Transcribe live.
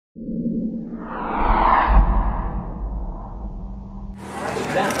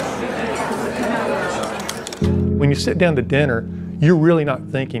When you sit down to dinner, you're really not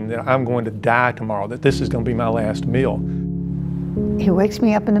thinking that I'm going to die tomorrow, that this is going to be my last meal. He wakes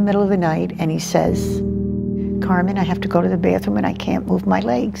me up in the middle of the night and he says, "Carmen, I have to go to the bathroom and I can't move my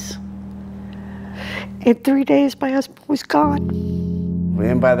legs." In 3 days, my husband was gone.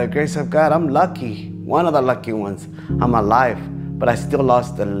 And by the grace of God, I'm lucky. One of the lucky ones. I'm alive, but I still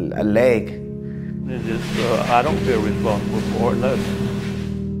lost a leg. I don't feel responsible for it, no.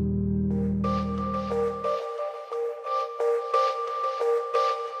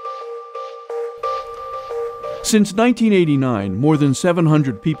 Since 1989, more than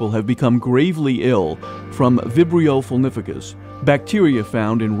 700 people have become gravely ill from Vibrio vulnificus, bacteria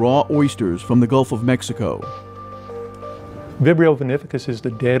found in raw oysters from the Gulf of Mexico. Vibrio vulnificus is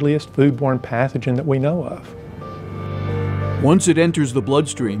the deadliest foodborne pathogen that we know of. Once it enters the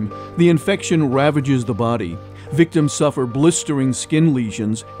bloodstream, the infection ravages the body. Victims suffer blistering skin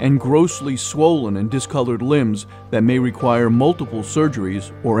lesions and grossly swollen and discolored limbs that may require multiple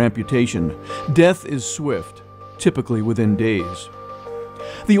surgeries or amputation. Death is swift, typically within days.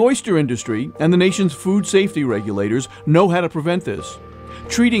 The oyster industry and the nation's food safety regulators know how to prevent this.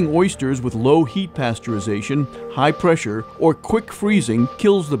 Treating oysters with low heat pasteurization, high pressure, or quick freezing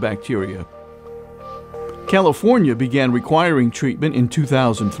kills the bacteria. California began requiring treatment in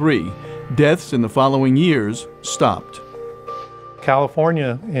 2003. Deaths in the following years stopped.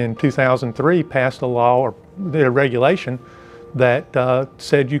 California in 2003 passed a law or a regulation that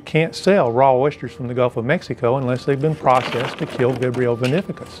said you can't sell raw oysters from the Gulf of Mexico unless they've been processed to kill Vibrio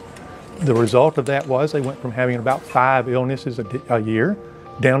vulnificus. The result of that was they went from having about 5 illnesses a year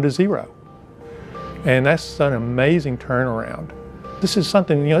down to 0. And that's an amazing turnaround. This is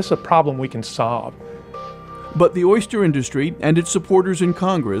something, this is a problem we can solve. But the oyster industry and its supporters in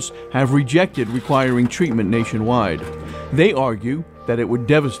Congress have rejected requiring treatment nationwide. They argue that it would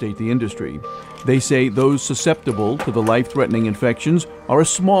devastate the industry. They say those susceptible to the life-threatening infections are a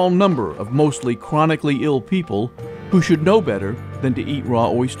small number of mostly chronically ill people who should know better than to eat raw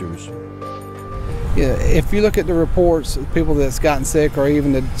oysters. Yeah, if you look at the reports of people that's gotten sick or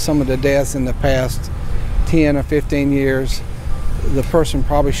even some of the deaths in the past 10 or 15 years, the person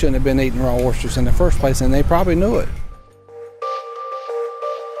probably shouldn't have been eating raw oysters in the first place, and they probably knew it.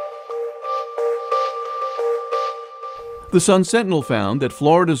 The Sun Sentinel found that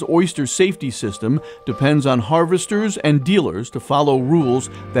Florida's oyster safety system depends on harvesters and dealers to follow rules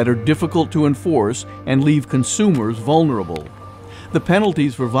that are difficult to enforce and leave consumers vulnerable. The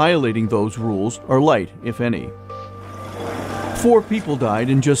penalties for violating those rules are light, if any. 4 people died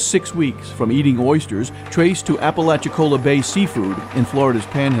in just 6 weeks from eating oysters traced to Apalachicola Bay seafood in Florida's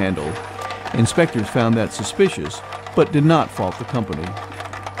Panhandle. Inspectors found that suspicious, but did not fault the company.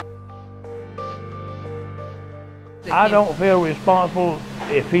 I don't feel responsible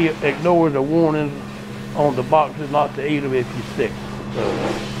if he ignores the warnings on the boxes not to eat them if you're sick. So,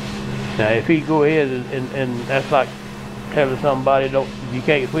 now if he go ahead and that's like telling somebody, if you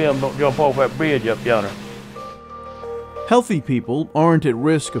can't swim, don't jump off that bridge up yonder. Healthy people aren't at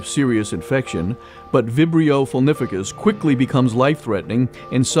risk of serious infection, but Vibrio vulnificus quickly becomes life-threatening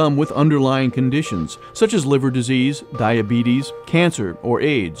in some with underlying conditions, such as liver disease, diabetes, cancer, or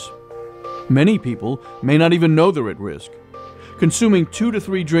AIDS. Many people may not even know they're at risk. Consuming 2 to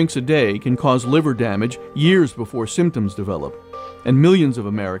 3 drinks a day can cause liver damage years before symptoms develop, and millions of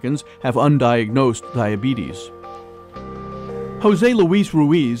Americans have undiagnosed diabetes. Jose Luis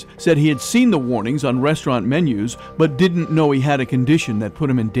Ruiz said he had seen the warnings on restaurant menus, but didn't know he had a condition that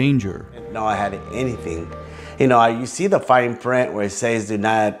put him in danger. No, I had anything. You see the fine print where it says do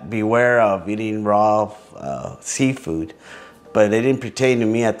not beware of eating raw seafood, but it didn't pertain to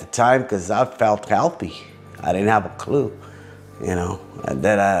me at the time because I felt healthy. I didn't have a clue,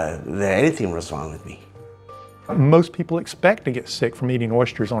 that anything was wrong with me. Most people expect to get sick from eating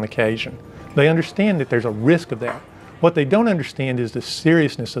oysters on occasion. They understand that there's a risk of that. What they don't understand is the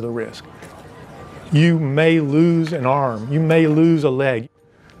seriousness of the risk. You may lose an arm, you may lose a leg,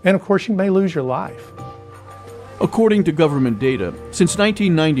 and of course you may lose your life. According to government data, since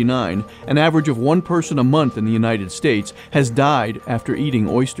 1999, an average of 1 person a month in the United States has died after eating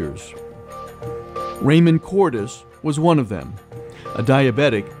oysters. Raymond Cordes was one of them. A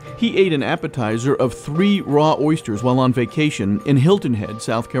diabetic, he ate an appetizer of 3 raw oysters while on vacation in Hilton Head,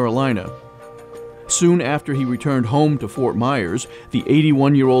 South Carolina. Soon after he returned home to Fort Myers, the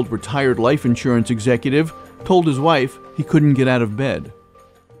 81-year-old retired life insurance executive told his wife he couldn't get out of bed.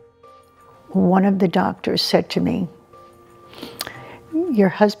 One of the doctors said to me, "Your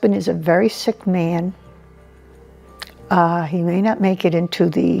husband is a very sick man. He may not make it into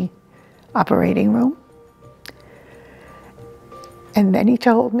the operating room. And then he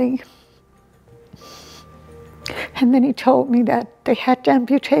told me that they had to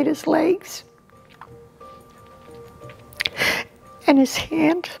amputate his legs and his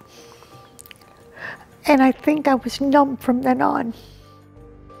hand. And I think I was numb from then on.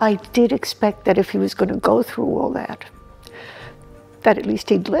 I did expect that if he was going to go through all that at least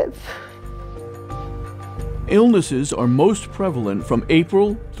he'd live. Illnesses are most prevalent from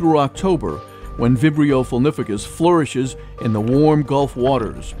April through October, when Vibrio vulnificus flourishes in the warm Gulf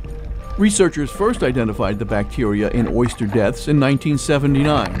waters. Researchers first identified the bacteria in oyster deaths in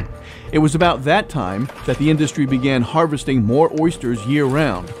 1979. It was about that time that the industry began harvesting more oysters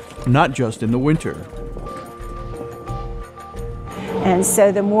year-round, not just in the winter. And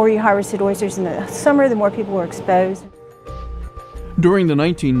so the more you harvested oysters in the summer, the more people were exposed. During the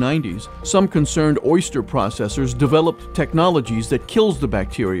 1990s, some concerned oyster processors developed technologies that kills the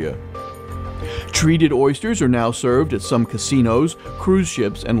bacteria. Treated oysters are now served at some casinos, cruise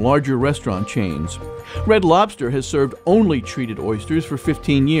ships, and larger restaurant chains. Red Lobster has served only treated oysters for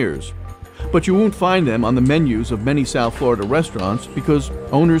 15 years. But you won't find them on the menus of many South Florida restaurants because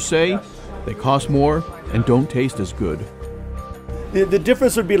owners say they cost more and don't taste as good. The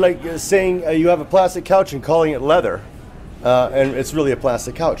difference would be like saying you have a plastic couch and calling it leather. And it's really a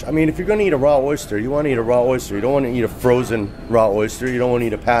plastic couch. I mean, if you're going to eat a raw oyster, you want to eat a raw oyster. You don't want to eat a frozen raw oyster. You don't want to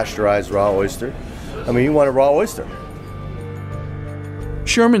eat a pasteurized raw oyster. I mean, you want a raw oyster.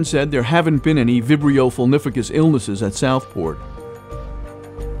 Sherman said there haven't been any Vibrio vulnificus illnesses at Southport.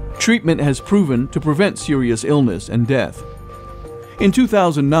 Treatment has proven to prevent serious illness and death. In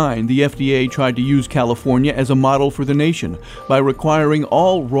 2009, the FDA tried to use California as a model for the nation by requiring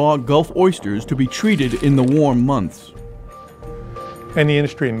all raw Gulf oysters to be treated in the warm months. And the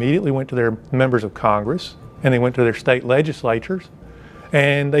industry immediately went to their members of Congress, and they went to their state legislatures,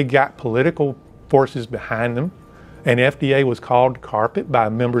 and they got political forces behind them. And FDA was called to carpet by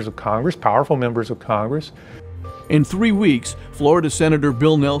members of Congress, powerful members of Congress. In 3 weeks, Florida Senator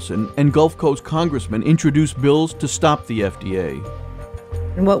Bill Nelson and Gulf Coast congressmen introduced bills to stop the FDA.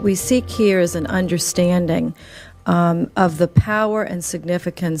 And what we seek here is an understanding of the power and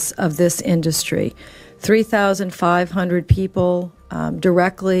significance of this industry. 3,500 people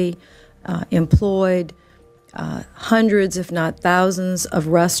directly employed, hundreds if not thousands of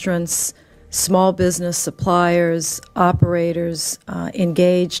restaurants, small business suppliers, operators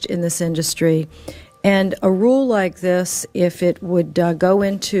engaged in this industry. And a rule like this, if it would go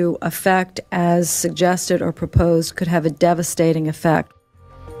into effect as suggested or proposed, could have a devastating effect.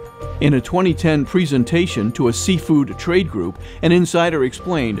 In a 2010 presentation to a seafood trade group, an insider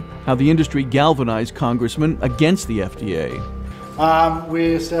explained how the industry galvanized congressmen against the FDA. We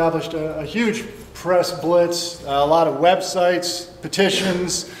established a huge press blitz, a lot of websites,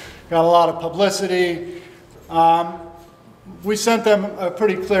 petitions, got a lot of publicity. We sent them a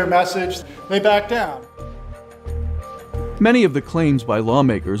pretty clear message. They backed down. Many of the claims by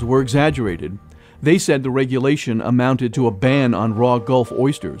lawmakers were exaggerated. They said the regulation amounted to a ban on raw Gulf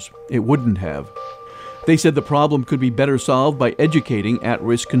oysters. It wouldn't have. They said the problem could be better solved by educating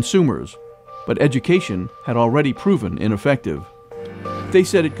at-risk consumers. But education had already proven ineffective. They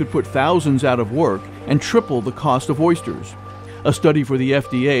said it could put thousands out of work and triple the cost of oysters. A study for the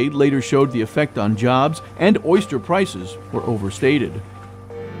FDA later showed the effect on jobs and oyster prices were overstated.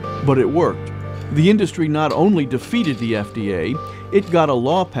 But it worked. The industry not only defeated the FDA, it got a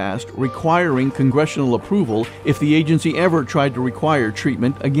law passed requiring congressional approval if the agency ever tried to require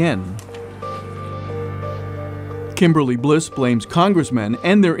treatment again. Kimberly Bliss blames congressmen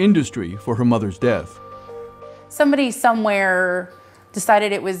and their industry for her mother's death. Somebody somewhere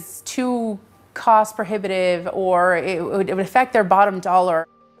decided it was too cost prohibitive or it would affect their bottom dollar.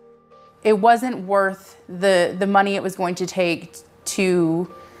 It wasn't worth the money it was going to take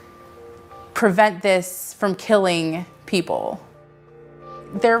to prevent this from killing people.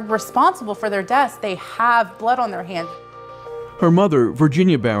 They're responsible for their deaths. They have blood on their hands. Her mother,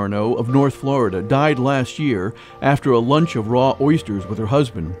 Virginia Barano of North Florida, died last year after a lunch of raw oysters with her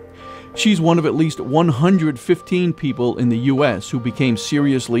husband. She's one of at least 115 people in the U.S. who became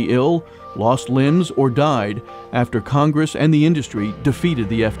seriously ill, lost limbs, or died after Congress and the industry defeated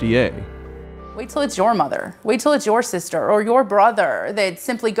the FDA. Wait till it's your mother. Wait till it's your sister or your brother that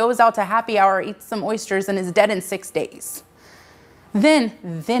simply goes out to happy hour, eats some oysters, and is dead in 6 days. Then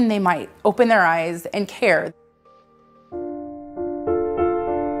they might open their eyes and care.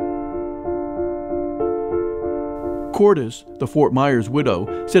 Cordis, the Fort Myers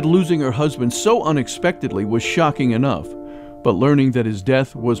widow, said losing her husband so unexpectedly was shocking enough, but learning that his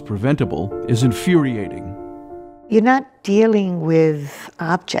death was preventable is infuriating. You're not dealing with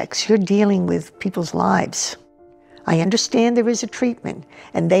objects, you're dealing with people's lives. I understand there is a treatment,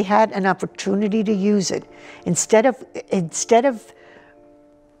 and they had an opportunity to use it. Instead of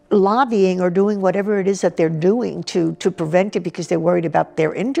lobbying or doing whatever it is that they're doing to prevent it because they're worried about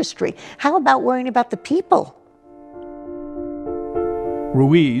their industry, how about worrying about the people?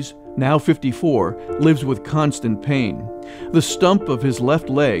 Ruiz, now 54, lives with constant pain. The stump of his left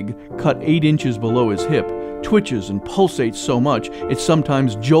leg, cut 8 inches below his hip, twitches and pulsates so much it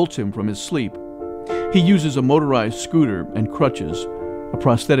sometimes jolts him from his sleep. He uses a motorized scooter and crutches. A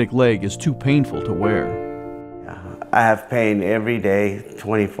prosthetic leg is too painful to wear. I have pain every day,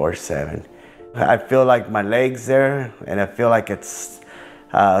 24/7. I feel like my leg's there, and I feel like it's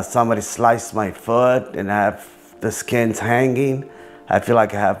somebody sliced my foot, and I have the skin's hanging. I feel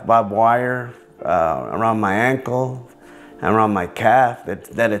like I have barbed wire around my ankle, around my calf,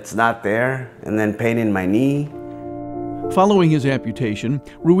 that it's not there, and then pain in my knee. Following his amputation,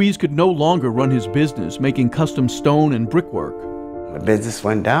 Ruiz could no longer run his business making custom stone and brickwork. My business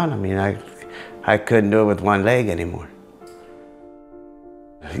went down. I mean, I couldn't do it with one leg anymore.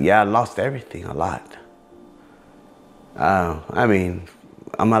 Yeah, I lost everything, a lot. I mean,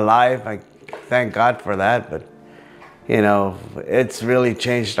 I'm alive. I thank God for that, but you know, it's really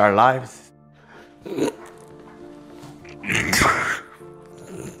changed our lives.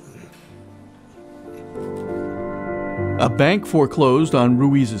 A bank foreclosed on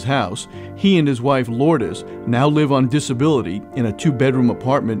Ruiz's house. He and his wife Lourdes now live on disability in a 2-bedroom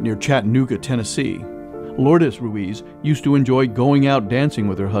apartment near Chattanooga, Tennessee. Lourdes Ruiz used to enjoy going out dancing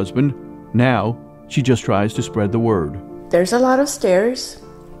with her husband. Now, she just tries to spread the word. There's a lot of stairs,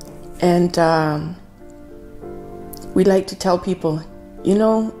 and we like to tell people, you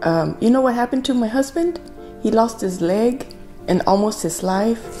know what happened to my husband? He lost his leg and almost his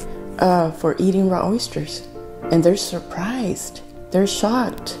life for eating raw oysters. And they're surprised. They're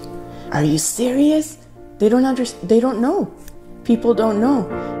shocked. Are you serious? They don't know. People don't know.